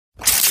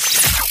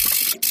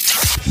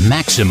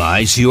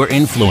Maximize Your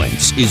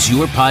Influence is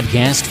your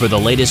podcast for the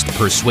latest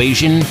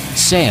persuasion,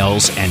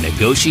 sales, and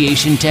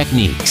negotiation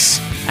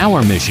techniques.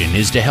 Our mission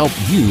is to help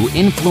you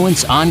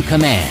influence on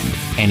command,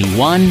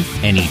 anyone,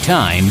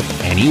 anytime,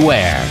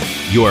 anywhere.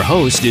 Your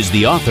host is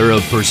the author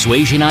of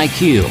Persuasion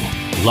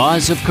IQ,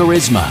 Laws of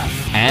Charisma,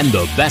 and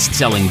the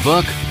best-selling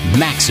book,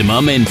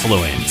 Maximum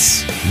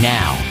Influence.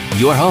 Now,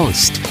 your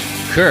host,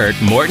 Kurt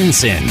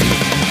Mortensen.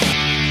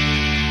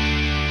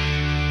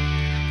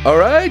 All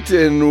right,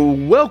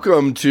 and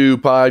welcome to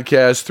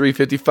Podcast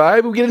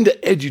 355. We get into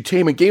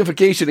edutainment,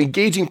 gamification,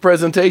 engaging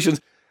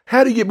presentations,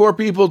 how to get more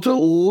people to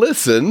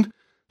listen,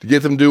 to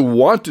get them to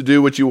want to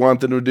do what you want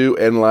them to do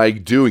and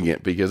like doing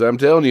it. Because I'm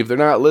telling you, if they're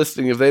not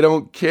listening, if they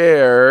don't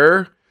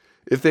care,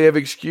 if they have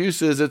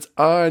excuses, it's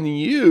on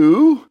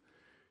you.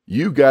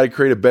 You got to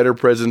create a better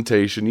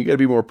presentation. You got to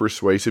be more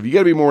persuasive. You got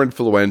to be more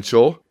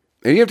influential.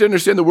 And you have to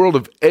understand the world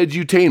of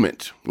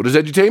edutainment. What is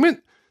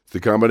edutainment? It's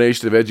the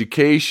combination of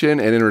education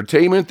and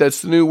entertainment.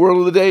 That's the new world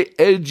of the day,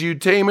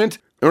 edutainment.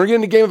 And we're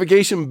getting to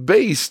gamification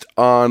based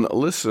on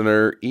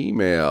listener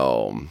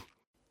email.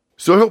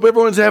 So I hope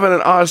everyone's having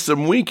an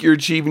awesome week. You're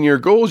achieving your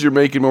goals. You're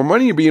making more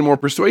money. You're being more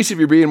persuasive.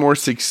 You're being more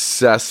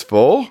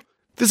successful.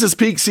 This is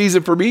peak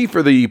season for me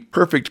for the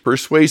perfect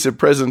persuasive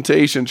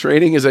presentation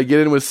training as I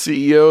get in with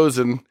CEOs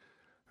and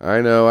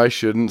I know I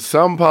shouldn't.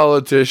 Some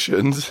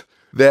politicians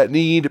that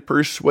need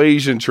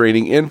persuasion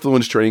training,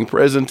 influence training,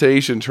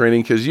 presentation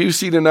training, because you've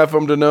seen enough of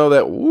them to know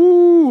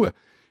that,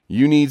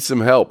 you need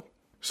some help.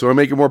 So I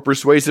make it more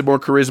persuasive, more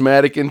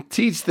charismatic, and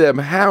teach them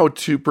how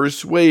to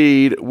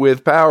persuade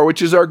with power,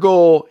 which is our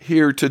goal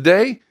here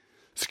today.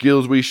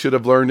 Skills we should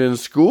have learned in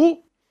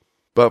school,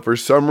 but for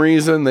some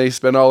reason they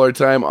spend all their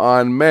time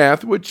on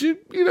math, which,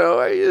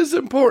 is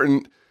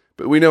important.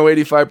 But we know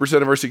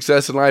 85% of our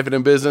success in life and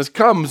in business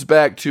comes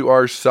back to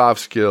our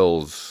soft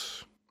skills.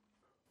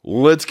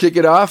 Let's kick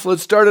it off.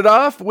 Let's start it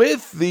off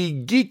with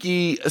the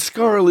geeky,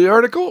 scholarly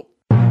article.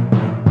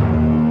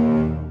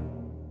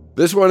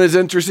 This one is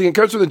interesting. It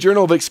comes from the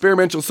Journal of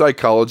Experimental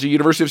Psychology,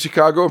 University of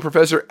Chicago, and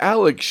Professor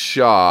Alex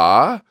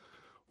Shaw.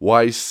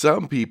 Why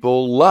some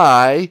people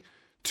lie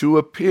to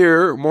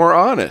appear more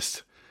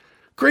honest.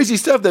 Crazy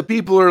stuff that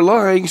people are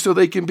lying so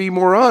they can be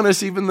more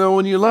honest, even though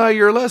when you lie,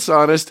 you're less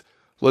honest.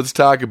 Let's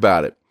talk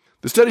about it.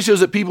 The study shows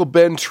that people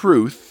bend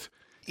truth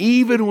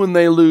even when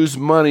they lose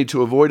money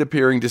to avoid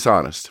appearing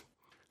dishonest.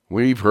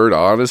 We've heard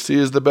honesty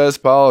is the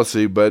best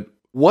policy, but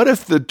what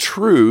if the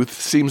truth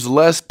seems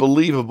less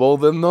believable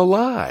than the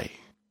lie?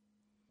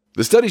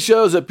 The study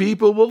shows that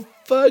people will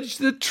fudge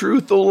the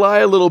truth or lie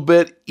a little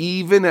bit,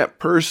 even at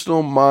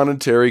personal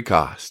monetary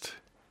cost.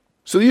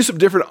 So the use of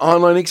different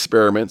online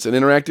experiments and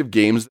interactive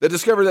games that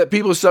discover that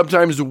people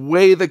sometimes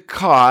weigh the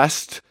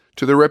cost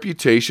to their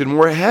reputation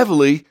more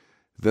heavily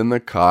than the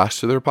cost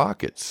to their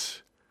pockets.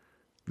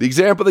 The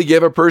example they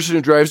give, a person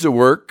who drives to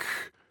work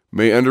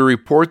may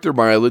underreport their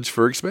mileage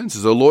for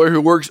expenses. A lawyer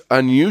who works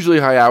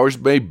unusually high hours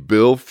may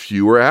bill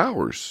fewer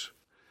hours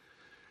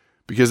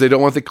because they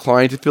don't want the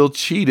client to feel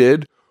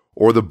cheated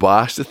or the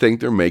boss to think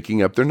they're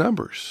making up their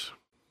numbers.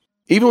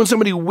 Even when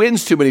somebody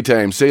wins too many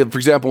times, say, for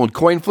example, in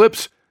coin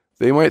flips,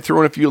 they might throw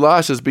in a few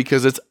losses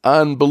because it's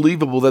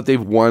unbelievable that they've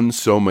won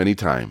so many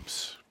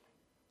times.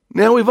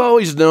 Now, we've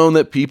always known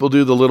that people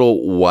do the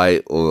little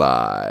white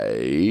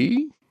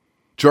lie,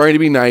 trying to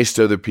be nice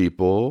to other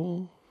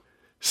people,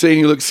 saying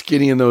you look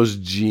skinny in those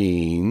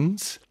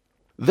jeans.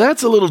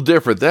 That's a little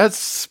different. That's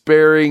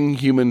sparing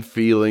human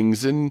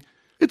feelings, and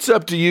it's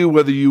up to you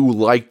whether you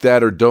like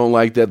that or don't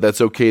like that.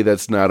 That's okay,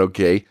 that's not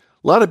okay.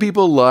 A lot of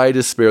people lie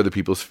to spare the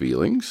people's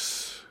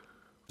feelings,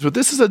 but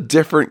this is a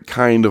different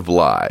kind of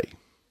lie.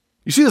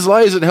 You see, this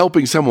lie isn't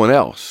helping someone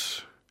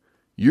else.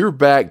 You're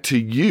back to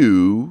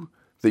you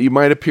that you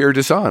might appear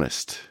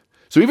dishonest.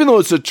 So even though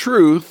it's the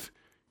truth,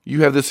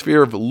 you have this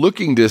fear of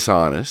looking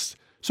dishonest,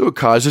 so it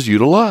causes you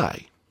to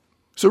lie.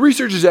 So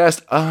researchers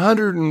asked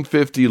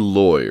 150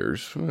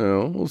 lawyers.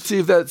 Well, we'll see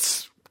if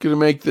that's going to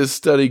make this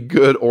study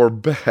good or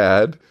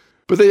bad.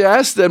 But they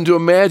asked them to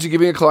imagine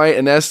giving a client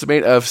an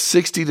estimate of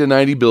 60 to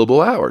 90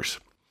 billable hours.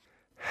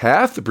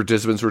 Half the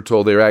participants were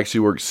told they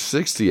actually worked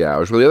 60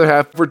 hours, while the other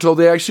half were told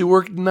they actually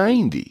worked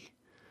 90.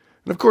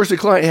 And of course, the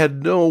client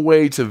had no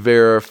way to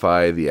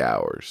verify the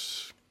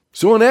hours.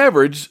 So on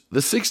average,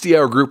 the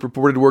 60-hour group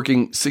reported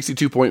working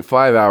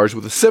 62.5 hours,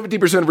 with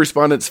 70% of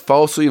respondents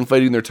falsely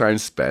inflating their time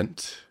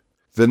spent.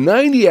 The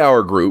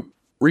 90-hour group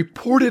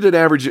reported an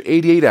average of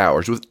 88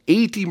 hours, with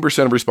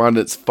 18% of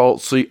respondents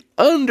falsely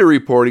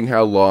underreporting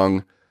how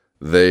long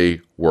they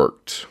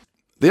worked.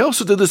 They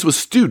also did this with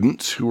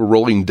students who were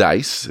rolling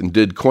dice and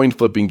did coin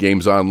flipping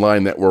games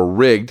online that were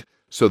rigged,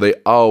 so they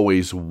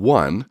always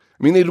won.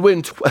 They'd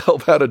win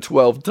 12 out of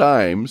 12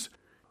 times.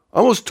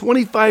 Almost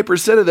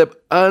 25% of them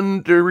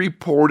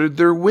underreported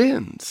their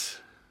wins.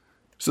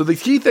 So the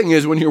key thing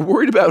is when you're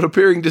worried about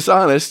appearing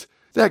dishonest,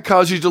 that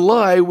causes you to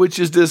lie, which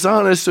is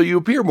dishonest, so you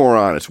appear more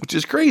honest, which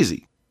is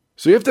crazy.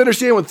 So you have to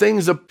understand when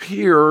things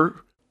appear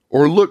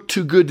or look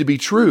too good to be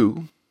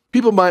true,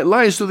 people might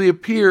lie so they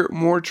appear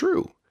more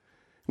true.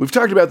 We've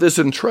talked about this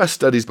in trust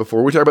studies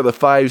before. We talked about the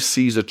 5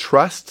 C's of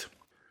trust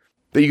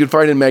that you can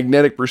find in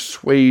Magnetic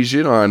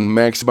Persuasion on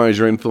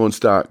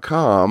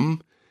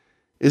MaximizeYourInfluence.com,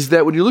 is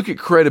that when you look at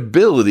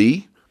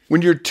credibility,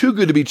 when you're too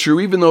good to be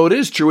true, even though it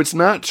is true, it's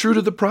not true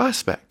to the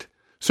prospect.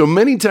 So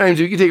many times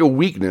you can take a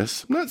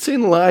weakness, I'm not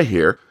saying lie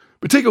here,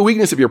 but take a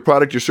weakness of your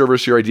product, your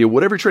service, your idea,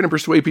 whatever you're trying to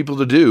persuade people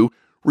to do,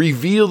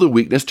 reveal the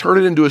weakness, turn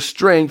it into a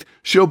strength,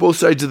 show both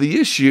sides of the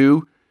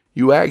issue,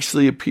 you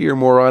actually appear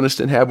more honest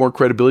and have more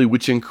credibility,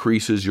 which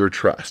increases your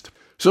trust.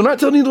 So I'm not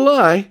telling you to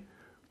lie,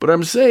 but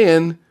I'm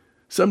saying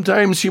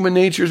sometimes human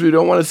nature is we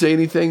don't want to say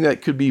anything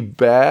that could be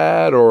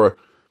bad or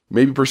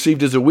maybe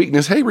perceived as a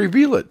weakness. Hey,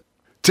 reveal it.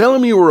 Tell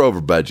them you were over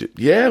budget.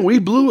 Yeah, we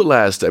blew it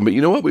last time, but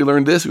you know what? We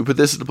learned this. We put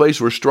this into place.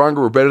 We're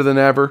stronger. We're better than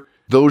ever.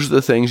 Those are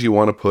the things you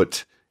want to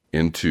put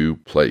into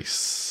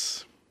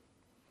place.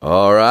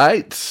 All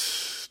right.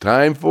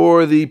 Time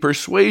for the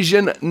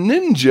Persuasion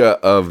Ninja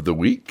of the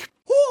week.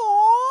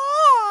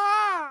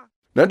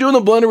 Not doing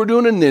the blunder, we're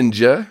doing a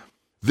ninja.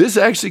 This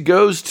actually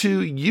goes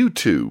to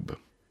YouTube.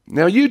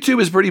 Now, YouTube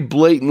is pretty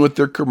blatant with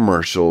their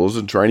commercials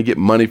and trying to get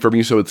money from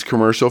you so it's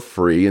commercial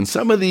free. And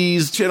some of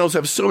these channels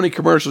have so many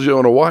commercials you don't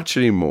want to watch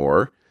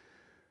anymore.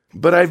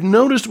 But I've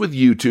noticed with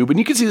YouTube, and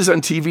you can see this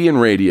on TV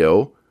and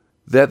radio,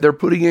 that they're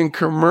putting in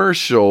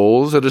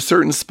commercials at a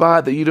certain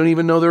spot that you don't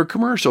even know they're a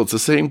commercial. It's the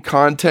same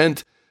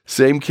content,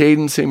 same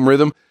cadence, same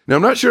rhythm. Now,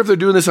 I'm not sure if they're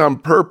doing this on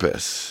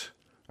purpose.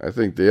 I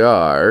think they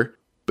are.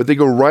 But they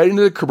go right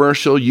into the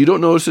commercial. You don't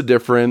notice the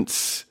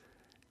difference.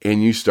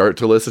 And you start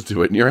to listen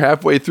to it. And you're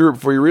halfway through it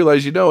before you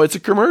realize, it's a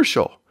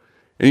commercial.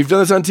 And you've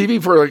done this on TV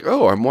before, like,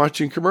 oh, I'm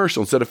watching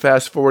commercial. Instead of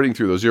fast forwarding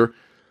through those, you're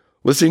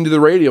listening to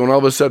the radio and all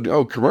of a sudden,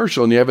 oh,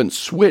 commercial. And you haven't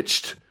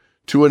switched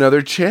to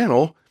another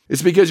channel.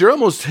 It's because you're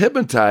almost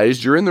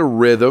hypnotized. You're in the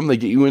rhythm. They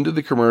get you into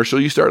the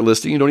commercial. You start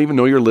listening. You don't even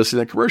know you're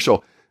listening to that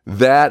commercial.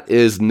 That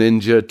is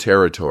ninja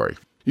territory.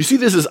 You see,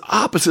 this is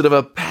opposite of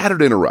a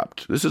pattern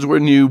interrupt. This is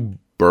when you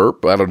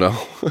burp, I don't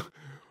know,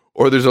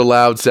 or there's a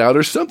loud sound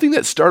or something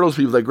that startles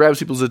people, that grabs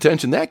people's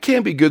attention. That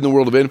can be good in the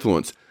world of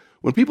influence.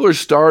 When people are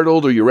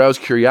startled or you arouse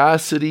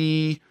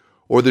curiosity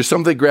or there's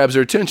something that grabs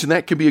their attention,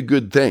 that can be a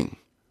good thing.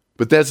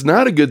 But that's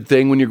not a good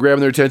thing when you're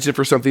grabbing their attention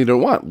for something you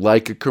don't want,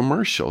 like a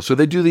commercial. So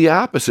they do the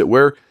opposite,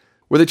 where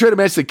they try to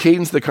match the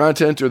cadence, the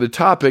content, or the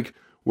topic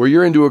where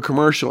you're into a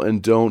commercial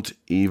and don't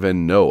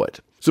even know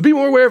it. So be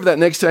more aware of that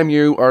next time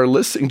you are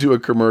listening to a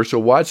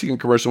commercial, watching a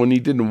commercial when you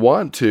didn't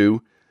want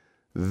to.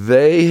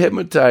 They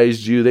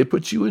hypnotized you. They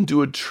put you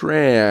into a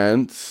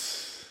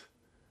trance.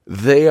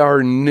 They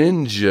are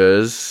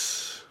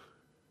ninjas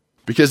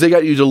because they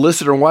got you to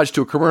listen or watch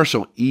to a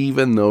commercial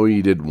even though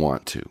you didn't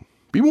want to.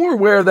 Be more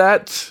aware of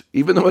that,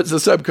 even though it's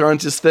a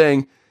subconscious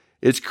thing.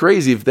 It's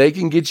crazy. If they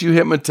can get you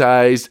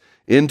hypnotized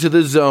into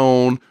the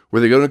zone where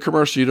they go to a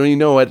commercial, you don't even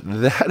know it,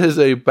 that is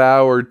a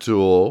power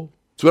tool.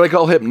 It's what I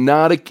call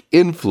hypnotic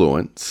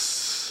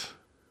influence.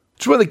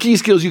 It's one of the key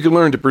skills you can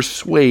learn to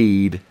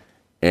persuade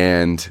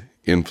and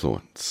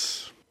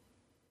influence.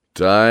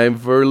 Time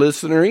for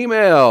listener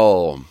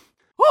email.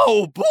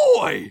 Oh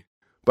boy!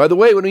 By the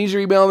way, when you use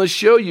your email on the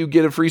show, you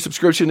get a free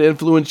subscription to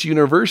Influence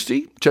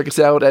University. Check us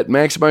out at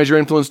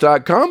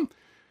MaximizeYourInfluence.com.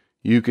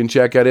 You can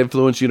check out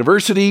Influence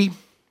University,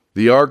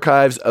 the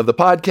archives of the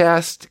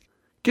podcast.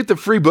 Get the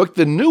free book,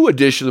 the new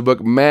edition of the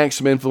book,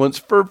 Maximum Influence,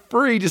 for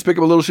free. Just pick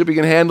up a little shipping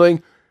and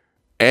handling.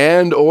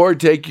 And or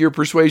take your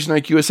Persuasion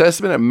IQ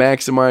assessment at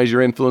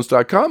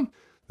MaximizeYourInfluence.com.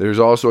 There's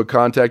also a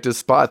contact us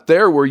spot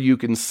there where you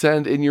can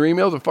send in your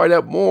email to find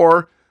out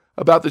more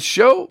about the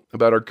show,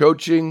 about our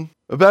coaching,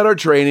 about our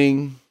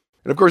training,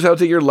 and of course, how to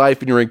take your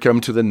life and your income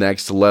to the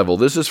next level.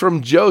 This is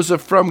from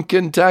Joseph from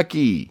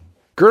Kentucky.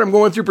 Kurt, I'm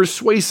going through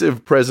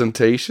persuasive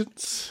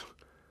presentations.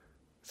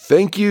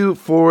 Thank you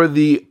for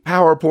the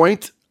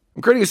PowerPoint.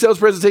 I'm creating a sales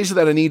presentation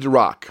that I need to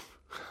rock.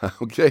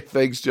 Okay,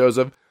 thanks,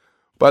 Joseph.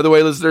 By the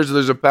way, listeners,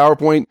 there's a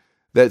PowerPoint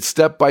that's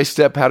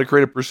step-by-step how to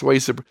create a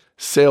persuasive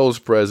sales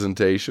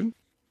presentation.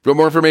 For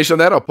more information on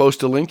that, I'll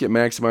post a link at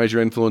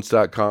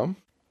MaximizeYourInfluence.com.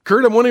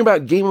 Kurt, I'm wondering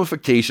about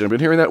gamification. I've been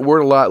hearing that word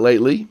a lot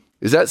lately.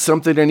 Is that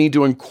something I need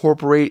to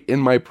incorporate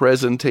in my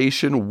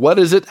presentation? What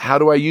is it? How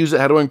do I use it?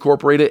 How do I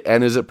incorporate it?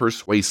 And is it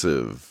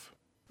persuasive?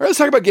 All right, let's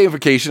talk about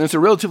gamification. It's a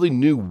relatively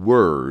new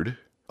word,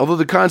 although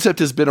the concept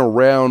has been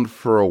around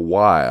for a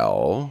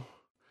while.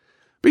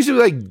 Basically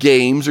like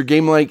games or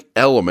game-like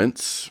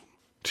elements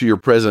to your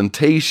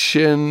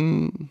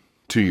presentation,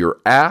 to your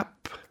app,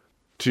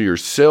 to your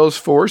sales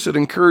force. It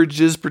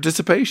encourages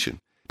participation.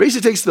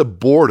 Basically takes the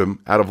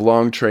boredom out of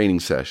long training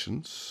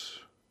sessions.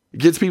 It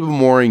gets people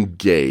more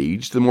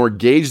engaged. The more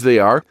engaged they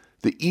are,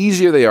 the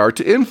easier they are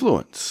to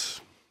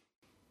influence.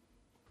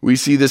 We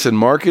see this in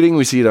marketing.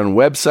 We see it on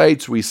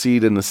websites. We see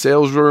it in the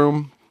sales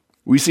room.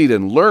 We see it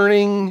in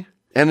learning.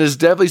 And it's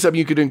definitely something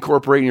you could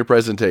incorporate in your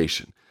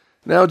presentation.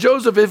 Now,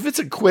 Joseph, if it's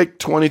a quick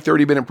 20,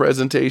 30-minute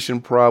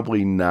presentation,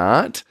 probably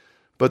not.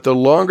 But the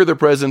longer the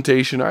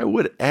presentation, I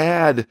would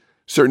add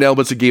certain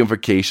elements of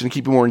gamification,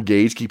 keep people more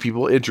engaged, keep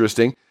people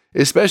interesting,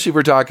 especially if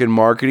we're talking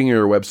marketing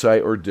or a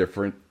website or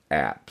different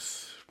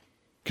apps.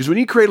 Because when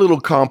you create a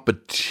little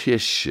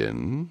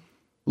competition,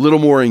 a little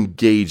more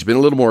engagement,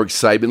 a little more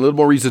excitement, a little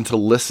more reason to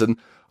listen,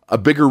 a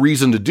bigger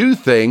reason to do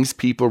things,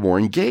 people are more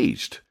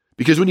engaged.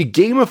 Because when you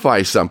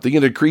gamify something,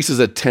 it increases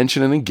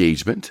attention and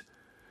engagement.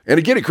 And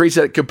again, it creates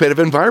that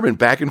competitive environment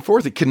back and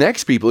forth. It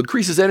connects people, it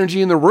increases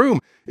energy in the room.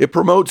 It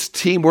promotes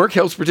teamwork,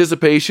 helps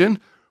participation,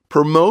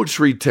 promotes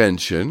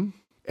retention.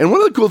 And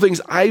one of the cool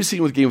things I've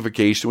seen with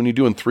gamification when you're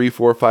doing 3,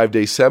 4,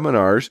 5-day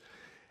seminars,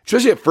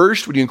 especially at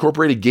first when you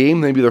incorporate a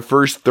game, maybe the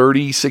first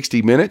 30,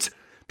 60 minutes,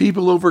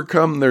 people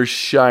overcome their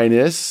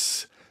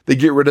shyness. They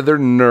get rid of their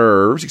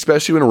nerves,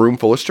 especially in a room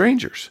full of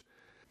strangers.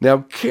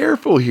 Now,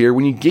 careful here,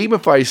 when you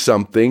gamify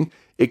something,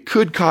 it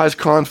could cause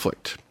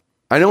conflict.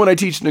 I know when I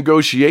teach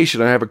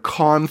negotiation, I have a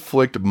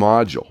conflict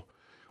module.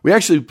 We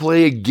actually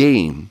play a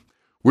game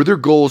where their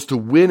goal is to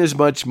win as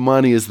much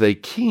money as they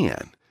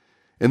can.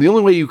 And the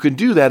only way you can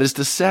do that is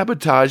to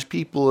sabotage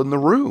people in the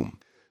room.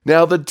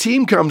 Now, the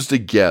team comes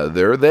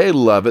together, they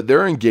love it,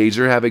 they're engaged,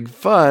 they're having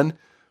fun,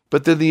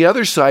 but then the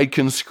other side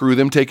can screw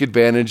them, take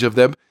advantage of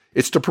them.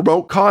 It's to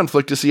promote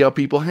conflict, to see how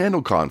people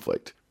handle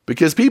conflict.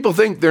 Because people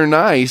think they're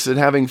nice and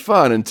having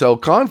fun until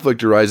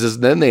conflict arises,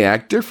 and then they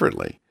act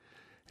differently.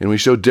 And we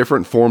show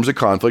different forms of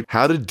conflict,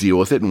 how to deal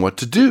with it and what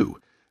to do.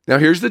 Now,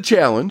 here's the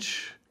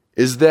challenge,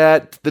 is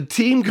that the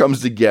team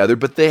comes together,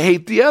 but they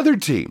hate the other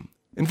team.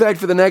 In fact,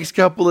 for the next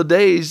couple of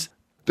days,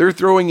 they're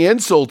throwing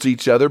insults at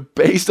each other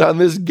based on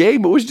this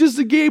game. It was just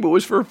a game. It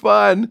was for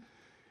fun.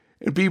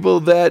 And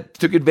people that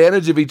took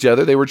advantage of each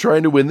other, they were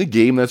trying to win the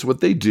game. That's what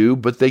they do,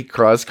 but they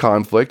cause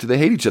conflict and they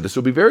hate each other.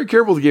 So be very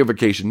careful with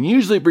gamification.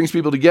 Usually it brings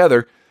people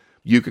together.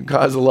 You can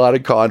cause a lot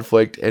of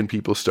conflict and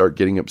people start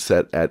getting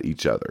upset at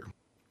each other.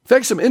 In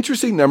fact, some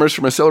interesting numbers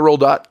from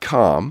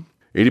AccelerateRoll.com.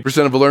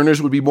 80% of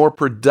learners would be more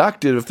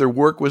productive if their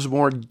work was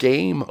more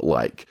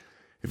game-like.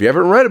 If you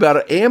haven't read about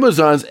it,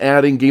 Amazon's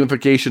adding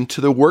gamification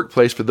to the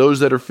workplace for those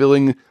that are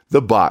filling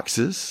the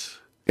boxes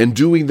and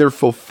doing their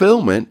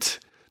fulfillment.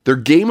 They're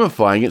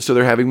gamifying it so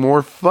they're having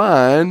more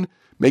fun,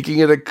 making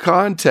it a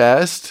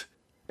contest,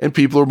 and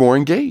people are more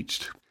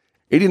engaged.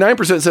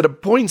 89% said a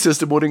point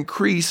system would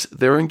increase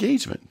their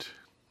engagement.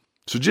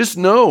 So just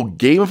know,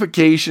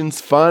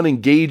 gamification's fun,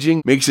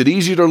 engaging, makes it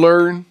easier to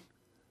learn,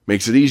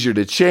 makes it easier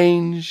to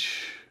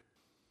change,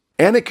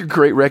 and it can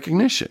create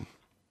recognition.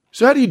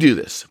 So how do you do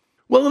this?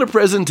 Well, in a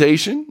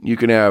presentation, you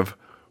can have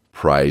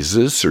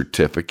prizes,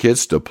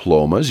 certificates,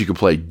 diplomas. You can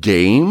play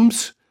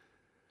games,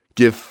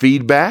 give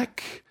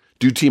feedback,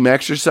 do team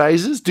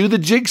exercises, do the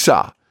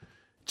jigsaw.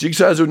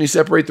 Jigsaw is when you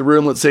separate the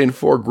room, let's say in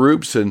 4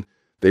 groups, and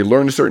they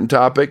learn a certain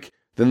topic.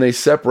 Then they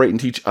separate and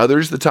teach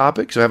others the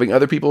topic. So having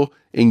other people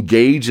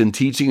engage in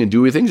teaching and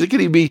doing things. It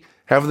could even be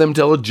having them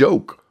tell a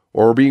joke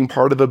or being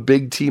part of a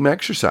big team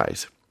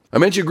exercise. I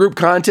mentioned group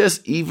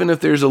contests, even if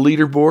there's a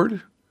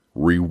leaderboard,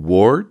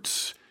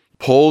 rewards,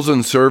 polls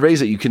and surveys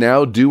that you can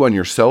now do on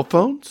your cell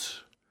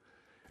phones.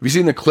 Have you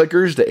seen the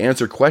clickers to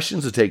answer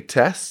questions, to take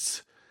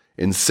tests,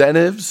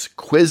 incentives,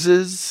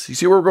 quizzes? You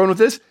see where we're going with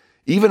this?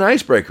 Even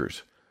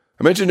icebreakers.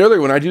 I mentioned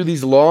earlier, when I do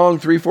these long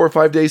 3, 4,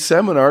 5 day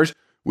seminars,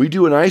 we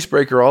do an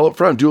icebreaker all up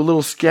front, do a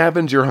little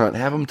scavenger hunt,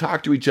 have them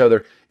talk to each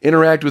other,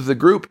 interact with the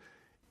group.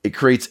 It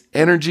creates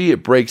energy,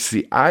 it breaks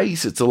the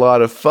ice, it's a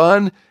lot of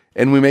fun,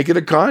 and we make it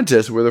a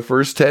contest where the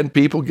first 10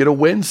 people get to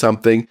win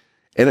something,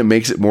 and it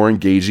makes it more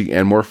engaging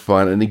and more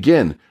fun, and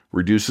again,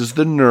 reduces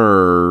the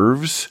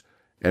nerves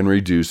and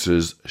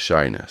reduces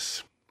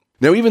shyness.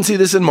 Now, we even see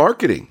this in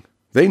marketing.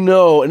 They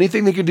know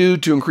anything they can do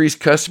to increase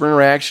customer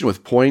interaction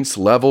with points,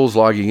 levels,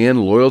 logging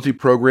in, loyalty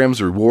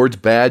programs, rewards,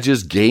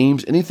 badges,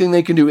 games, anything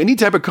they can do, any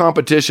type of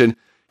competition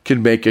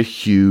can make a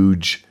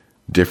huge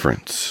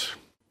difference.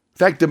 In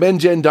fact,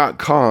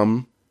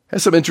 DimenGen.com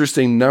has some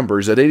interesting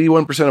numbers that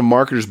 81% of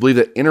marketers believe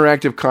that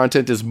interactive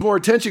content is more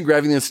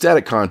attention-grabbing than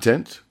static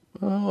content.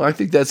 Oh, I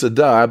think that's a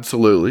duh,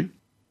 absolutely.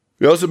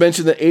 We also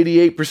mentioned that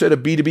 88% of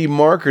B2B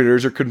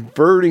marketers are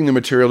converting the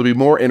material to be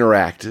more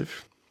interactive.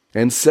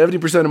 And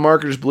 70% of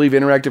marketers believe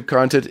interactive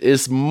content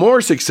is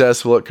more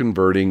successful at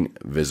converting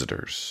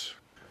visitors.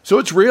 So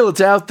it's real, it's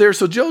out there.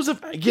 So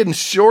Joseph, again,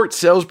 short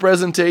sales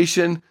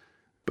presentation,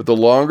 but the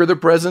longer the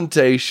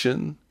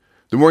presentation,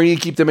 the more you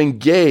keep them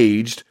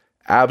engaged.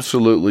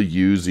 Absolutely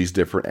use these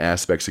different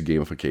aspects of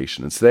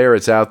gamification. It's there,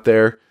 it's out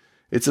there.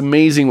 It's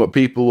amazing what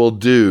people will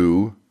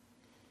do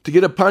to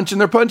get a punch in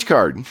their punch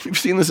card. You've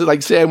seen this at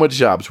like sandwich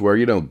shops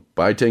where,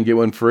 buy 10, get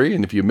 1 free.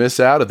 And if you miss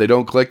out, if they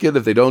don't click it,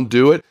 if they don't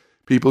do it,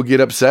 people get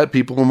upset.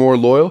 People are more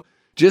loyal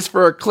just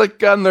for a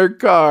click on their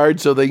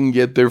card so they can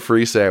get their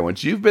free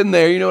sandwich. You've been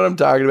there. You know what I'm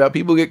talking about.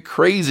 People get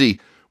crazy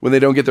when they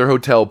don't get their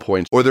hotel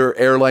points or their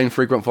airline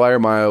frequent flyer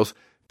miles.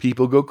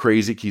 People go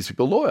crazy. It keeps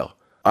people loyal.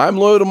 I'm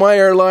loyal to my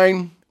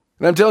airline.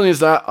 And I'm telling you,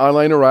 it's not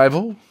online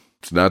arrival.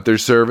 It's not their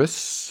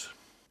service.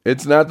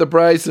 It's not the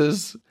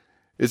prices.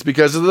 It's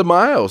because of the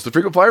miles. The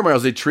frequent flyer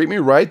miles, they treat me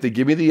right. They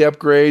give me the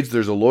upgrades.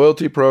 There's a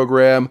loyalty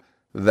program.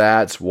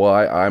 That's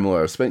why I'm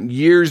loyal. I've spent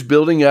years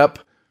building up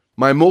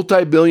my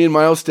multi-billion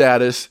mile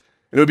status,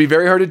 and it would be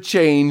very hard to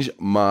change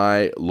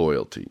my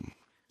loyalty.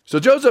 So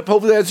Joseph,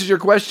 hopefully that answers your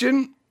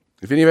question.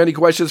 If you have any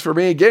questions for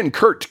me, again,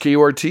 Kurt,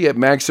 K-U-R-T, at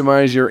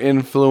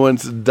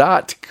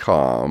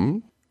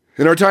MaximizeYourInfluence.com.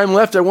 In our time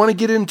left, I want to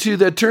get into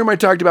the term I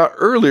talked about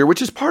earlier,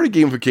 which is part of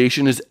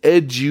gamification, is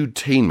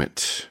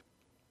edutainment.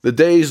 The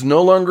days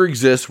no longer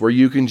exist where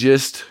you can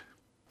just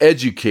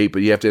educate,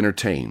 but you have to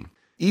entertain.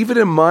 Even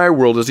in my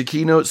world, as a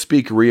keynote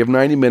speaker, where you have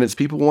 90 minutes,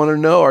 people want to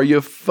know, are you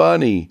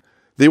funny?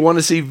 They want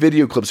to see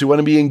video clips. They want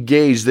to be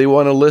engaged. They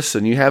want to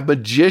listen. You have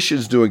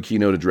magicians doing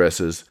keynote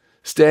addresses,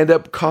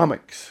 stand-up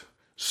comics,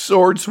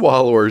 sword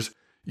swallowers,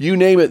 you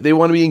name it. They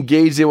want to be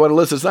engaged. They want to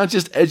listen. It's not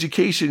just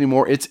education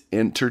anymore. It's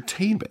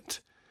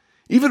entertainment.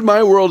 Even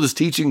my world is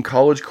teaching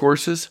college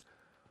courses.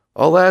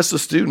 I'll ask the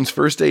students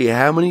first day,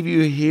 how many of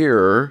you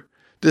here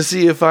to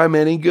see if I'm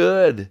any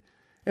good?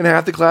 And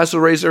half the class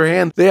will raise their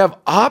hand. They have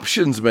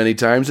options many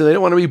times, and they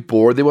don't want to be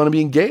bored. They want to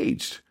be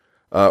engaged.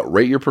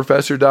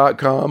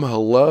 RateYourProfessor.com.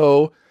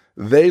 Hello.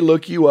 They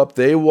look you up.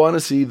 They want to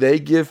see. They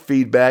give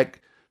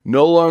feedback.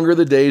 No longer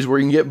the days where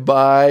you can get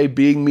by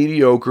being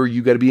mediocre.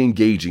 You got to be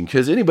engaging,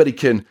 because anybody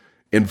can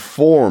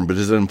inform, but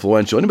is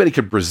influential. Anybody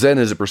can present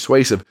as a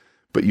persuasive,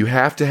 but you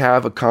have to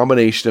have a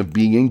combination of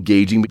being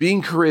engaging,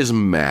 being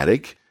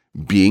charismatic,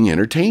 being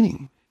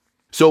entertaining.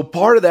 So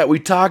part of that we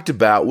talked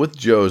about with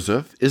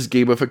Joseph is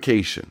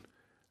gamification.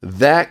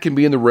 That can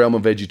be in the realm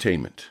of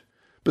edutainment.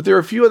 But there are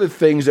a few other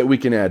things that we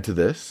can add to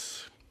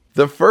this.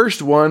 The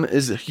first one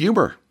is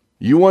humor.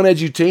 You want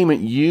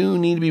edutainment, you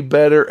need to be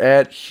better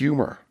at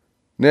humor.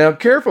 Now,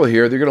 careful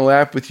here. They're going to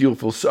laugh with you and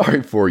feel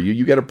sorry for you.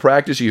 You got to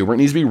practice humor. It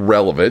needs to be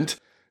relevant. It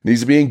needs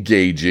to be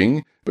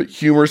engaging, but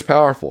humor is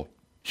powerful.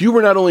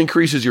 Humor not only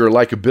increases your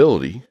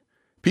likability,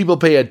 people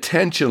pay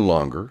attention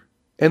longer,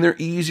 and they're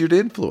easier to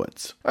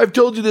influence. I've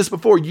told you this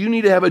before. You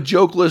need to have a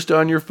joke list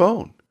on your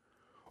phone,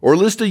 or a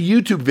list of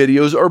YouTube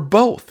videos, or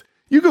both.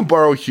 You can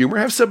borrow humor,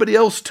 have somebody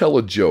else tell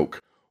a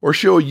joke, or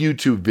show a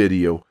YouTube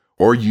video,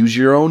 or use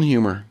your own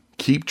humor.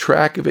 Keep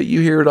track of it.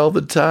 You hear it all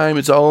the time.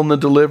 It's all in the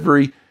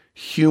delivery.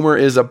 Humor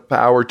is a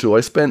power tool.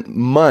 I spent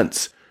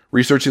months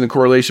researching the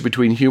correlation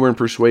between humor and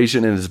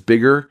persuasion, and it's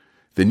bigger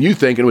than you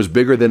think, and it was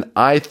bigger than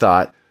I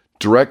thought.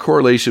 Direct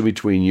correlation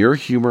between your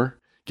humor,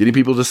 getting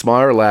people to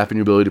smile or laugh, and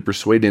your ability to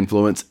persuade,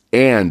 influence,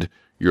 and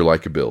your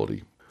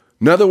likability.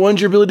 Another one's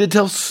your ability to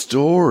tell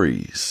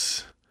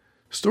stories.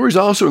 Stories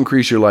also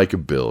increase your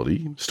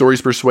likability.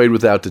 Stories persuade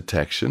without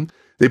detection.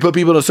 They put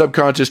people in a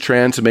subconscious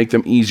trance and make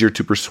them easier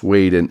to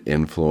persuade and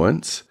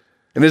influence.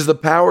 And is the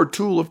power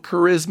tool of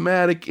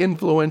charismatic,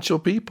 influential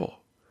people.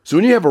 So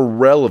when you have a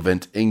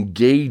relevant,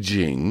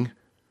 engaging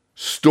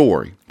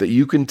story that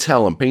you can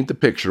tell and paint the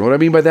picture, what I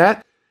mean by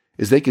that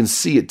is they can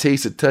see it,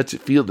 taste it, touch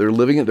it, feel it, they're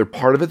living it, they're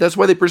part of it. That's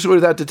why they persuade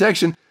without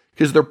detection,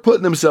 because they're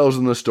putting themselves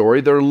in the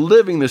story, they're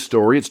living the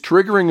story, it's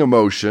triggering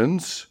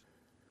emotions,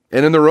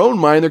 and in their own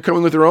mind, they're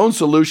coming with their own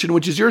solution,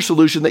 which is your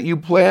solution that you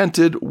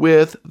planted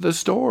with the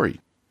story.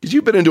 Because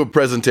you've been into a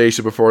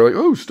presentation before, like,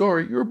 oh,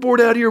 story, you were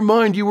bored out of your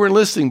mind, you weren't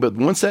listening. But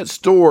once that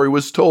story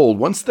was told,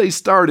 once they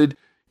started,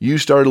 you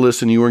started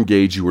listening, you were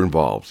engaged, you were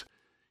involved.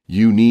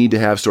 You need to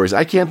have stories.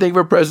 I can't think of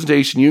a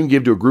presentation you can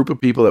give to a group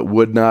of people that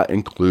would not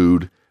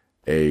include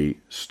a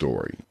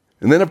story.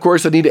 And then, of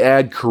course, I need to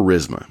add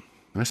charisma.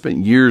 I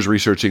spent years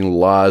researching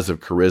laws of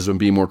charisma,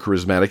 being more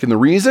charismatic. And the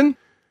reason?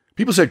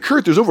 People said,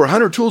 Kurt, there's over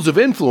 100 tools of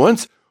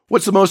influence.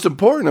 What's the most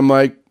important? I'm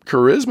like,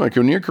 charisma.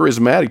 When you're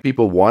charismatic,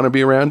 people want to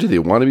be around you. They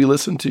want to be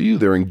listened to you.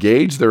 They're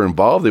engaged. They're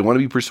involved. They want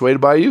to be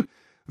persuaded by you.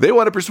 They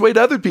want to persuade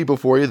other people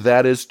for you.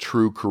 That is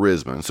true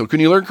charisma. So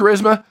can you learn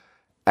charisma?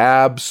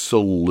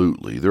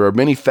 Absolutely. There are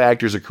many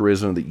factors of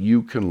charisma that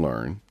you can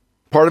learn.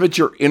 Part of it's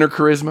your inner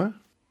charisma.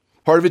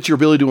 Part of it's your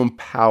ability to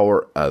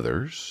empower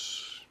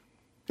others.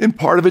 And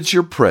part of it's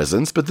your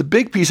presence. But the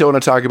big piece I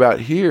want to talk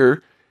about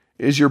here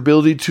is your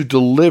ability to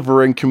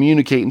deliver and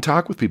communicate and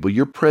talk with people,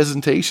 your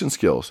presentation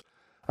skills.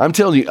 I'm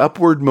telling you,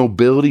 upward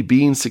mobility,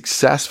 being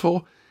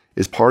successful,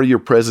 is part of your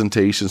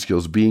presentation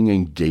skills, being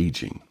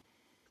engaging.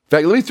 In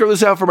fact, let me throw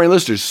this out for my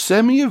listeners.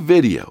 Send me a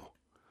video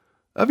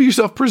of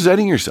yourself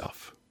presenting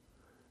yourself,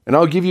 and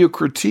I'll give you a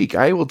critique.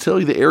 I will tell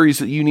you the areas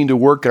that you need to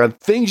work on,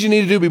 things you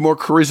need to do to be more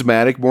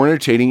charismatic, more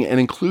entertaining, and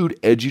include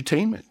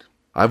edutainment.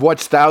 I've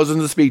watched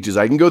thousands of speeches.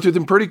 I can go through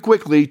them pretty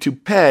quickly to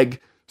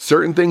peg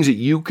certain things that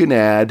you can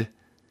add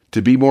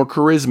to be more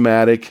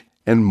charismatic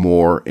and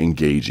more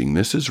engaging.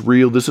 This is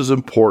real. This is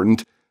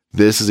important.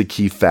 This is a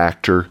key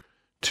factor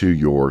to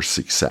your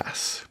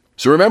success.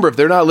 So remember, if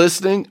they're not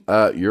listening,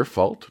 your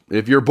fault.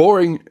 If you're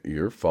boring,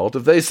 your fault.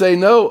 If they say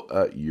no,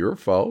 your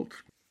fault.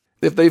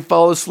 If they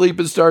fall asleep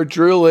and start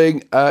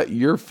drooling,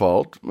 your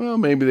fault. Well,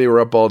 maybe they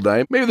were up all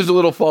night. Maybe there's a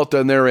little fault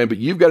on their end, but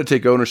you've got to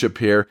take ownership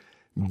here.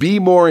 Be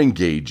more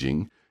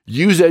engaging.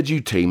 Use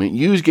edutainment.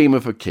 Use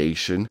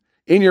gamification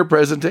in your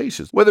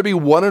presentations, whether it be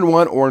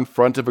one-on-one or in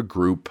front of a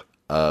group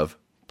of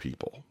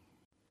people.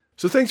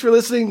 So thanks for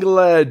listening.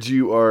 Glad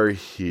you are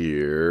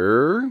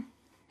here.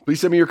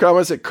 Please send me your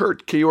comments at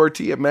Kurt,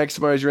 K-U-R-T, at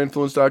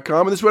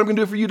MaximizeYourInfluence.com. And this is what I'm going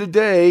to do for you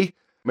today. I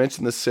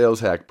mentioned the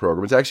Sales Hack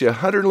program. It's actually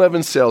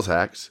 111 sales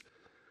hacks.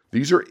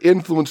 These are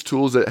influence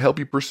tools that help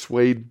you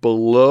persuade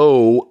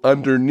below,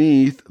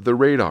 underneath the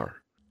radar.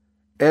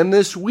 And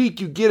this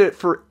week you get it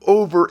for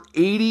over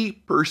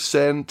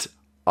 80%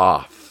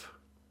 off.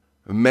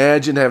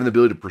 Imagine having the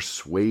ability to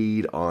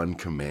persuade on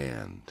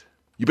command.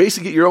 You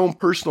basically get your own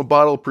personal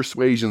bottle of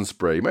persuasion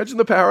spray. Imagine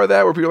the power of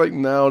that, where people are like,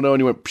 no, and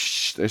you went,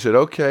 psh. They said,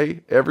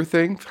 okay,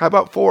 everything? How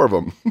about 4 of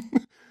them?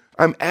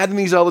 I'm adding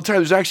these all the time.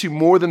 There's actually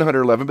more than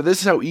 111, but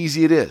this is how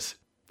easy it is.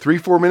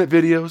 3-4-minute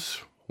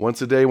videos,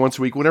 once a day, once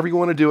a week, whenever you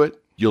want to do it.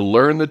 You'll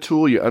learn the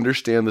tool, you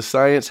understand the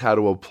science, how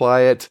to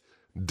apply it.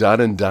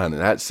 Done and done.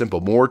 And that's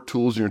simple. More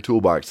tools in your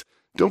toolbox.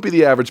 Don't be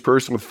the average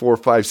person with 4,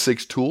 5,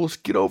 6 tools.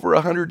 Get over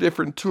 100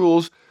 different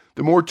tools.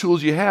 The more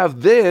tools you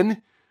have,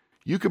 then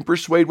you can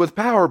persuade with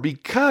power,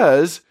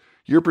 because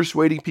you're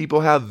persuading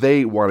people how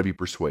they want to be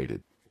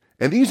persuaded.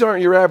 And these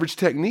aren't your average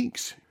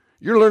techniques.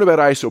 You're going to learn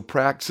about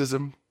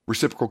isopraxism,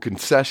 reciprocal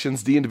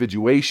concessions,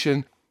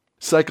 de-individuation,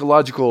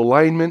 psychological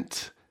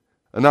alignment,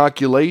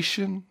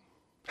 inoculation,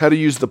 how to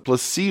use the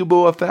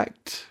placebo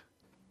effect,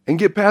 and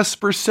get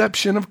past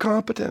perception of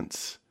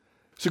competence.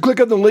 So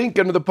click on the link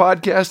under the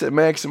podcast at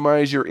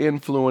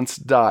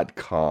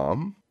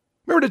maximizeyourinfluence.com.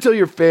 Remember to tell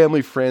your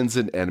family, friends,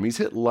 and enemies.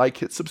 Hit like,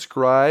 hit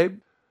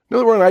subscribe. Know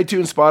that we're on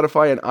iTunes,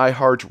 Spotify, and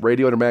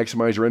iHeartRadio to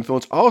Maximize Your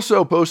Influence.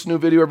 Also post a new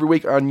video every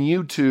week on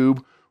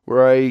YouTube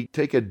where I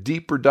take a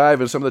deeper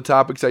dive into some of the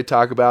topics I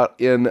talk about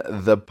in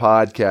the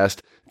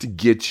podcast to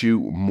get you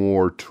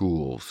more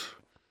tools.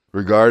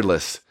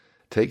 Regardless,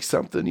 take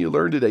something you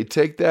learned today.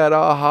 Take that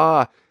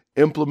aha,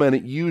 implement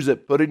it, use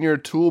it, put it in your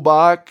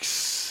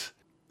toolbox.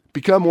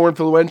 Become more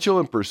influential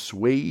and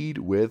persuade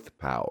with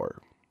power.